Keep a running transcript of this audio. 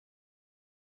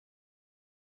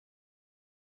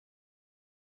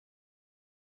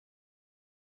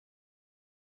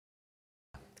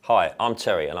Hi, I'm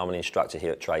Terry and I'm an instructor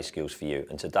here at Trade Skills for You,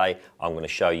 and today I'm going to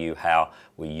show you how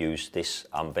we use this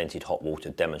unvented hot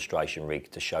water demonstration rig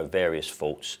to show various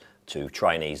faults to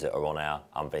trainees that are on our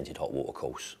unvented hot water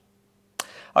course.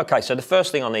 Okay, so the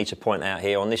first thing I need to point out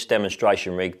here on this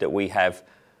demonstration rig that we have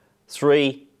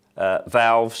three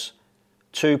valves,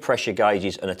 two pressure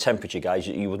gauges and a temperature gauge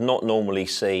that you would not normally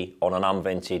see on an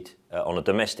unvented on a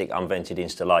domestic unvented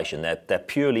installation. They're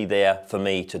purely there for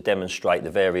me to demonstrate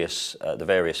the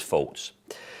various faults.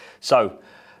 So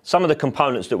some of the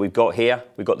components that we've got here,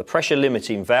 we've got the pressure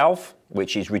limiting valve,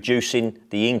 which is reducing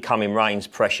the incoming rain's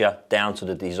pressure down to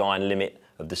the design limit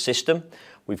of the system.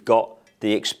 We've got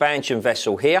the expansion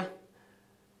vessel here,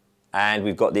 and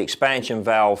we've got the expansion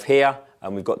valve here,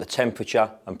 and we've got the temperature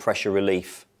and pressure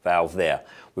relief valve there.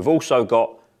 We've also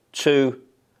got two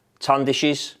ton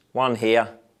dishes, one here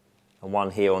and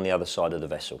one here on the other side of the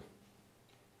vessel.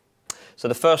 So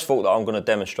the first fault that I'm going to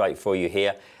demonstrate for you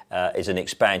here is an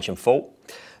expansion fault.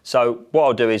 So what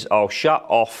I'll do is I'll shut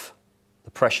off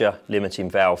the pressure limiting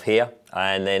valve here,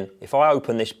 and then if I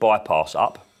open this bypass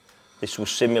up, this will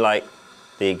simulate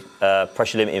the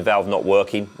pressure limiting valve not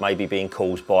working, maybe being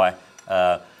caused by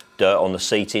dirt on the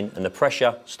seating, and the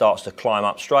pressure starts to climb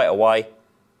up straight away,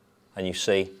 and you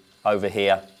see over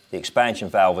here the expansion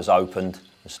valve has opened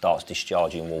and starts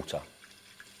discharging water.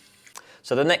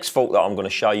 So the next fault that I'm going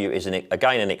to show you is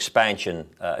again an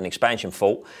expansion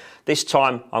fault. This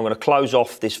time I'm going to close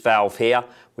off this valve here,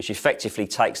 which effectively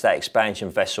takes that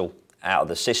expansion vessel out of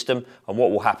the system, and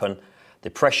what will happen, the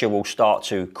pressure will start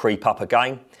to creep up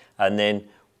again, and then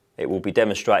it will be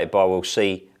demonstrated by, we'll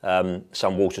see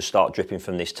some water start dripping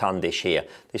from this ton dish here.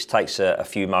 This takes a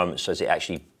few moments as it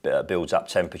actually builds up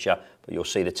temperature, but you'll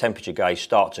see the temperature gauge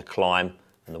start to climb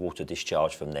and the water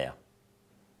discharge from there.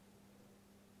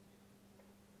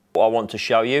 What I want to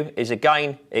show you is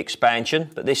again expansion,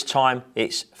 but this time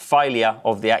it's failure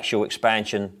of the actual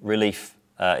expansion relief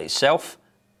itself.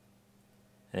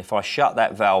 And if I shut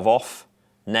that valve off,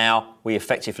 now we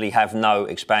effectively have no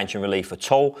expansion relief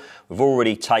at all. We've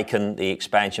already taken the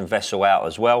expansion vessel out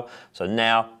as well, so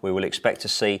now we will expect to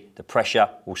see the pressure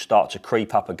will start to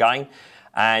creep up again,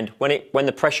 and when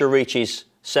the pressure reaches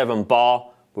 7 bar,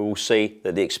 we will see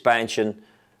that the expansion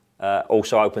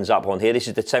also opens up on here. This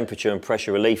is the temperature and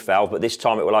pressure relief valve, but this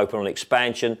time it will open on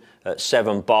expansion at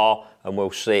 7 bar, and we'll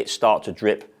see it start to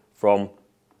drip from,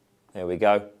 there we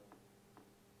go,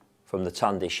 from the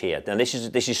ton dish here. Now this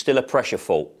is still a pressure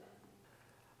fault.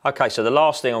 Okay, so the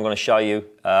last thing I'm going to show you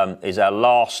is our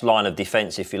last line of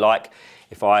defence, if you like.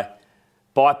 If I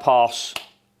bypass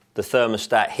the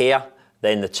thermostat here,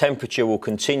 then the temperature will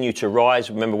continue to rise.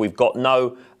 Remember, we've got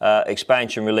no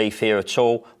expansion relief here at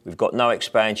all. We've got no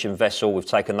expansion vessel. We've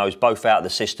taken those both out of the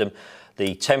system.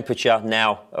 The temperature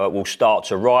now will start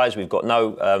to rise. We've got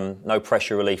no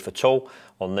pressure relief at all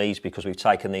on these because we've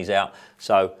taken these out.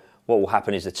 So what will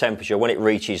happen is the temperature, when it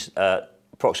reaches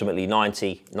approximately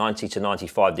 90 to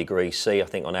 95 degrees C, I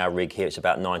think on our rig here it's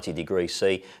about 90 degrees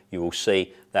C, you will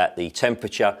see that the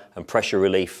temperature and pressure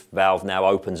relief valve now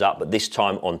opens up, but this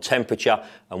time on temperature,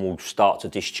 and will start to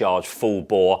discharge full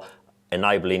bore,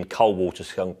 enabling cold water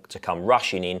to come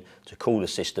rushing in to cool the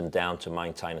system down to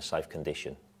maintain a safe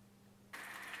condition.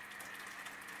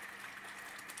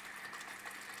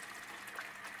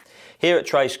 Here at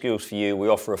Trade Skills for You, we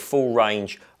offer a full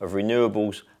range of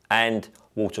renewables and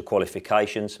water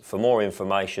qualifications. For more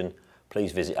information,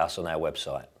 please visit us on our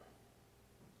website.